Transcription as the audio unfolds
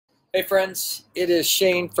Hey friends, it is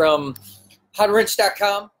Shane from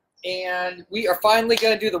How2Wrench.com, and we are finally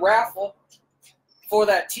going to do the raffle for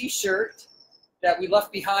that t-shirt that we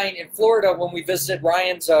left behind in Florida when we visited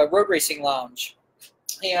Ryan's road racing lounge.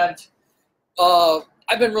 And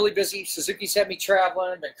I've been really busy. Suzuki's had me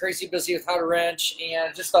traveling, been crazy busy with How2Wrench,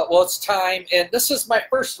 and just thought, well, it's time. And this is my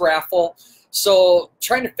first raffle, so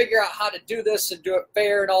trying to figure out how to do this and do it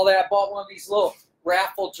fair and all that. I bought one of these little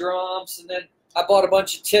raffle drums, and then I bought a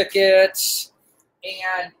bunch of tickets,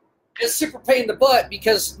 and it's super pain in the butt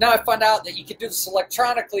because now I found out that you can do this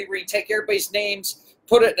electronically where you take everybody's names,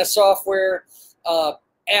 put it in a software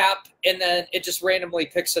app, and then it just randomly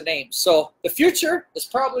picks a name. So the future is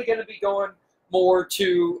probably going to be going more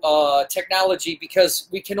to technology, because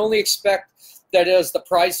we can only expect that as the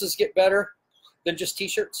prizes get better than just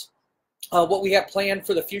t-shirts. What we have planned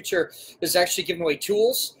for the future is actually giving away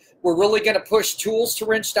tools. We're really going to push tools to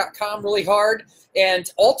wrench.com really hard. And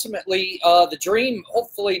ultimately, the dream,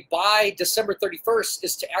 hopefully by December 31st,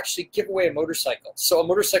 is to actually give away a motorcycle. So a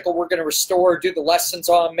motorcycle we're going to restore, do the lessons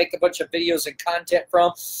on, make a bunch of videos and content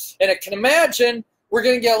from. And I can imagine we're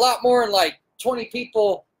going to get a lot more than like 20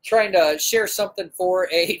 people trying to share something for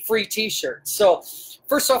a free t-shirt. So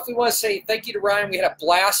first off, we want to say thank you to Ryan. We had a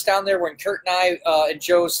blast down there when Kurt and I and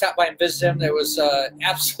Joe stopped by and visited him. It was an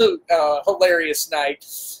absolute hilarious night.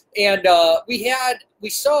 And we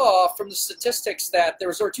saw from the statistics that there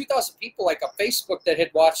was over 2,000 people like on Facebook that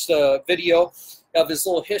had watched the video of his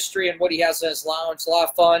little history and what he has in his lounge. A lot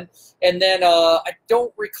of fun. And then I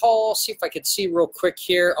don't recall, see if I could see real quick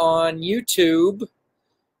here on YouTube.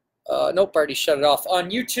 Nope, I already shut it off.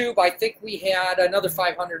 On YouTube, I think we had another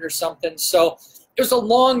 500 or something. So it was a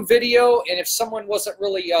long video, and if someone wasn't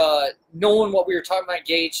really knowing what we were talking about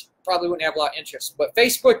engaged, probably wouldn't have a lot of interest. But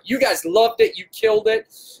Facebook, you guys loved it. You killed it.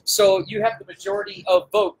 So you have the majority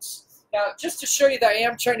of votes. Now, just to show you that I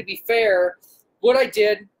am trying to be fair, what I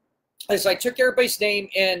did is I took everybody's name,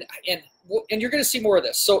 and you're going to see more of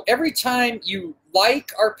this. So every time you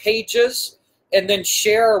like our pages and then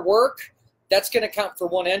share our work, that's going to count for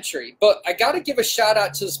one entry. But I got to give a shout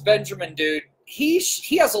out to this Benjamin dude. He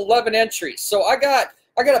has 11 entries. So I got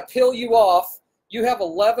to peel you off. You have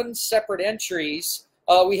 11 separate entries.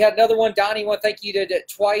 We had another one, Donnie. One, thank you. You did it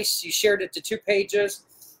twice. You shared it to 2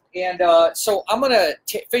 pages. And so I'm going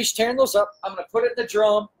to finish tearing those up. I'm going to put it in the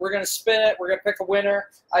drum. We're going to spin it. We're going to pick a winner.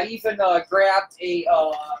 I even grabbed a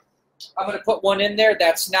I'm going to put one in there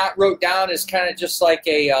that's not wrote down. It's kind of just like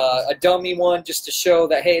a dummy one, just to show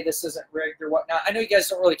that, hey, this isn't rigged or whatnot. I know you guys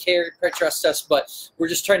don't really care, trust us, but we're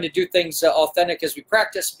just trying to do things authentic as we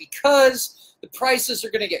practice, because the prices are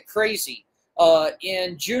going to get crazy.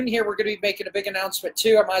 In June here, we're going to be making a big announcement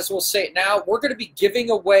too. I might as well say it now. We're going to be giving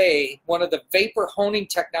away one of the vapor honing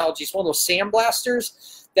technologies, one of those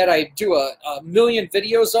sandblasters that I do a million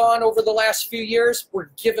videos on over the last few years.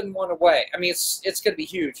 We're giving one away. I mean, it's going to be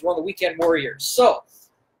huge. One of the weekend warriors. So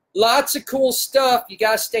lots of cool stuff. You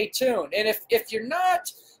got to stay tuned. And if you're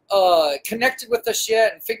not connected with us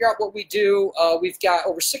yet and figure out what we do, we've got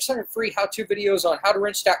over 600 free how-to videos on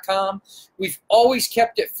How2Wrench.com. We've always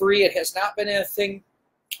kept it free. It has not been anything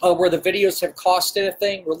where the videos have cost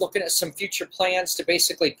anything. We're looking at some future plans to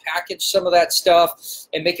basically package some of that stuff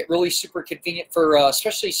and make it really super convenient for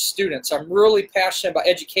especially students. I'm really passionate about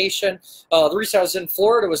education. The reason I was in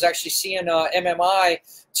Florida was actually seeing MMI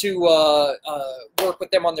to work with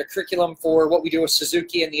them on their curriculum for what we do with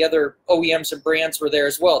Suzuki, and the other OEMs and brands were there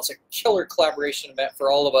as well. It's a killer collaboration event for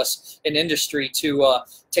all of us in industry to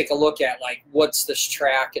take a look at, like, what's this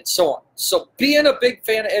track and so on. So being a big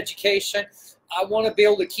fan of education, I want to be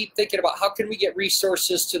able to keep thinking about how can we get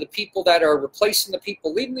resources to the people that are replacing the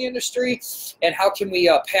people leaving the industry, and how can we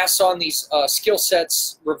pass on these skill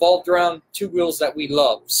sets revolved around 2 wheels that we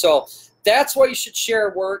love. So that's why you should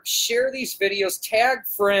share work, share these videos, tag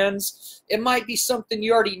friends. It might be something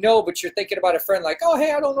you already know, but you're thinking about a friend like, oh,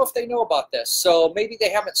 hey, I don't know if they know about this. So maybe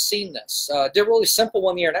they haven't seen this. Did a really simple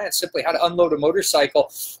one the other night, simply how to unload a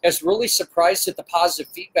motorcycle. I was really surprised at the positive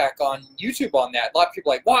feedback on YouTube on that. A lot of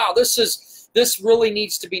people are like, wow, this really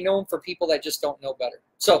needs to be known for people that just don't know better.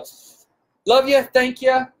 So love you. Thank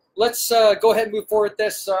you. Let's go ahead and move forward with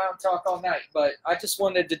this. I don't talk all night, but I just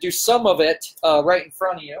wanted to do some of it right in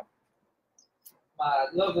front of you. My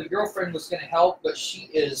lovely girlfriend was going to help, but she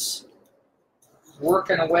is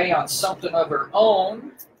working away on something of her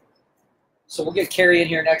own. So we'll get Carrie in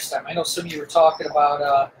here next time. I know some of you were talking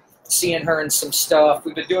about seeing her in some stuff.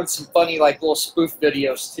 We've been doing some funny, like, little spoof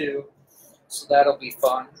videos too. So that'll be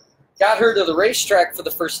fun. Got her to the racetrack for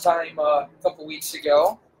the first time a couple weeks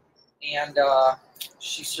ago, and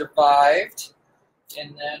she survived.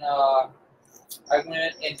 And then I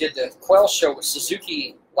went and did the Quail show with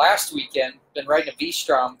Suzuki last weekend. Been riding a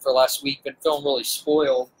V-Strom for last week. Been feeling really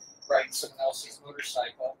spoiled riding someone else's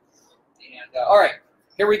motorcycle. And all right,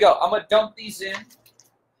 here we go. I'm gonna dump these in.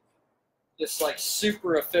 This like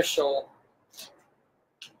super official.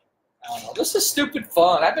 I don't know. This is stupid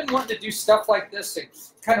fun. I've been wanting to do stuff like this and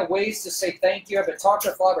kind of ways to say thank you. I've been talking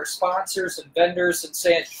to a lot of our sponsors and vendors and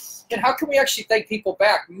saying, and how can we actually thank people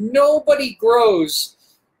back? Nobody grows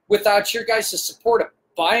without your guys' support of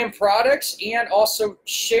buying products and also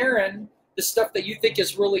sharing the stuff that you think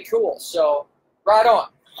is really cool. So, right on.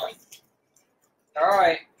 All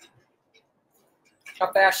right.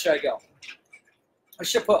 How fast should I go? I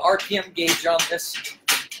should put RPM gauge on this.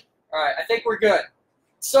 All right, I think we're good.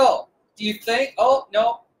 So, do you think, oh,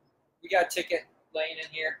 no, we got a ticket laying in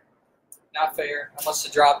here. Not fair. I must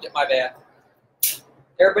have dropped it, my bad.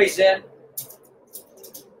 Everybody's in.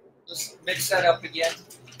 Let's mix that up again.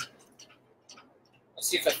 Let's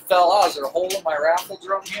see if it fell out. Is there a hole in my raffle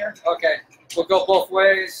drum here? Okay, we'll go both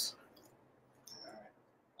ways.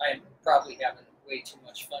 All right. I'm probably having way too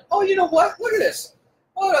much fun. Oh, you know what? Look at this.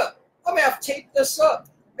 Hold up. I'm going to have to tape this up.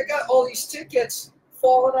 I got all these tickets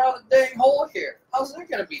falling out of the dang hole here. How's that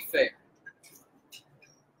going to be fair?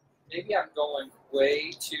 Maybe I'm going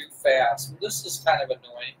way too fast. This is kind of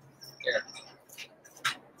annoying. Here.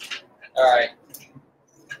 All right.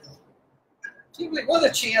 What are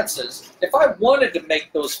the chances? If I wanted to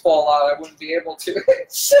make those fall out, I wouldn't be able to.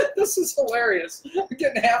 Shit, this is hilarious. I'm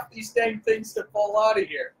getting half these dang things to fall out of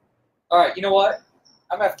here. All right, you know what?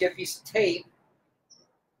 I'm going to have to get a piece of tape,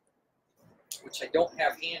 which I don't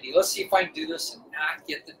have handy. Let's see if I can do this and not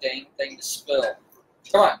get the dang thing to spill.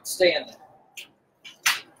 Come on, stay in there.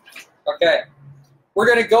 Okay, we're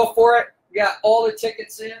going to go for it. We got all the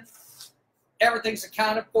tickets in. Everything's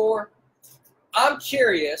accounted for. I'm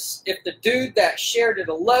curious if the dude that shared it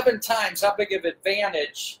 11 times, how big of an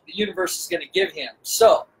advantage the universe is going to give him.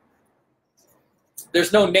 So,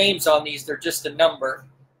 there's no names on these. They're just a number.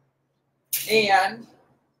 And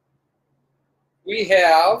we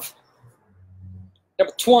have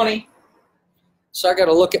number 20. So I got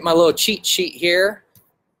to look at my little cheat sheet here.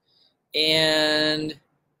 And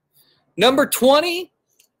number 20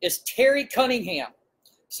 is Terry Cunningham.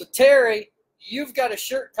 So Terry, you've got a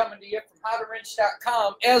shirt coming to you from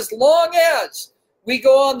How2Wrench.com. As long as we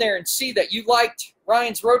go on there and see that you liked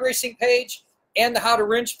Ryan's Road Racing page and the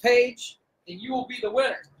How2Wrench page, then you will be the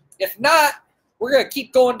winner. If not, we're going to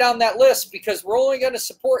keep going down that list because we're only going to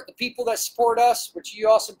support the people that support us, which are you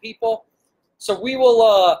awesome people. So we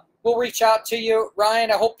will we'll reach out to you.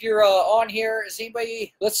 Ryan, I hope you're on here. Is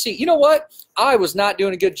anybody, let's see. You know what? I was not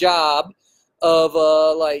doing a good job of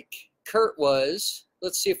like Kurt was.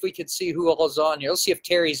 Let's see if we can see who all is on here. Let's see if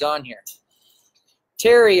Terry's on here.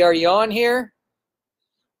 Terry, are you on here?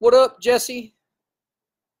 What up, Jesse?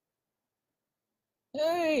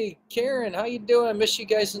 Hey, Karen, how you doing? I miss you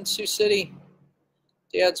guys in Sioux City.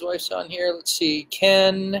 Dad's wife's on here. Let's see.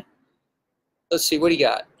 Ken. Let's see. What do you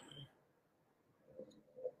got?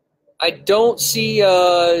 I don't see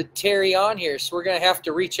Terry on here, so we're going to have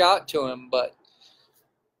to reach out to him. But,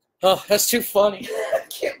 oh, that's too funny. I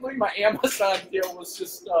can't believe my Amazon deal was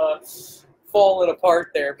just falling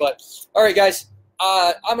apart there. But, all right, guys.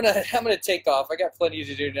 I'm gonna take off. I got plenty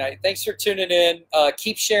to do tonight. Thanks for tuning in.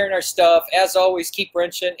 Keep sharing our stuff. As always, keep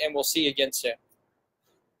wrenching, and we'll see you again soon.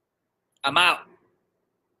 I'm out.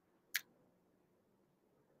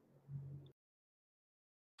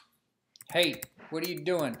 Hey, what are you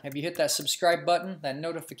doing? Have you hit that subscribe button, that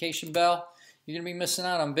notification bell? You're gonna be missing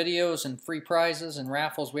out on videos and free prizes and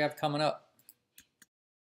raffles we have coming up.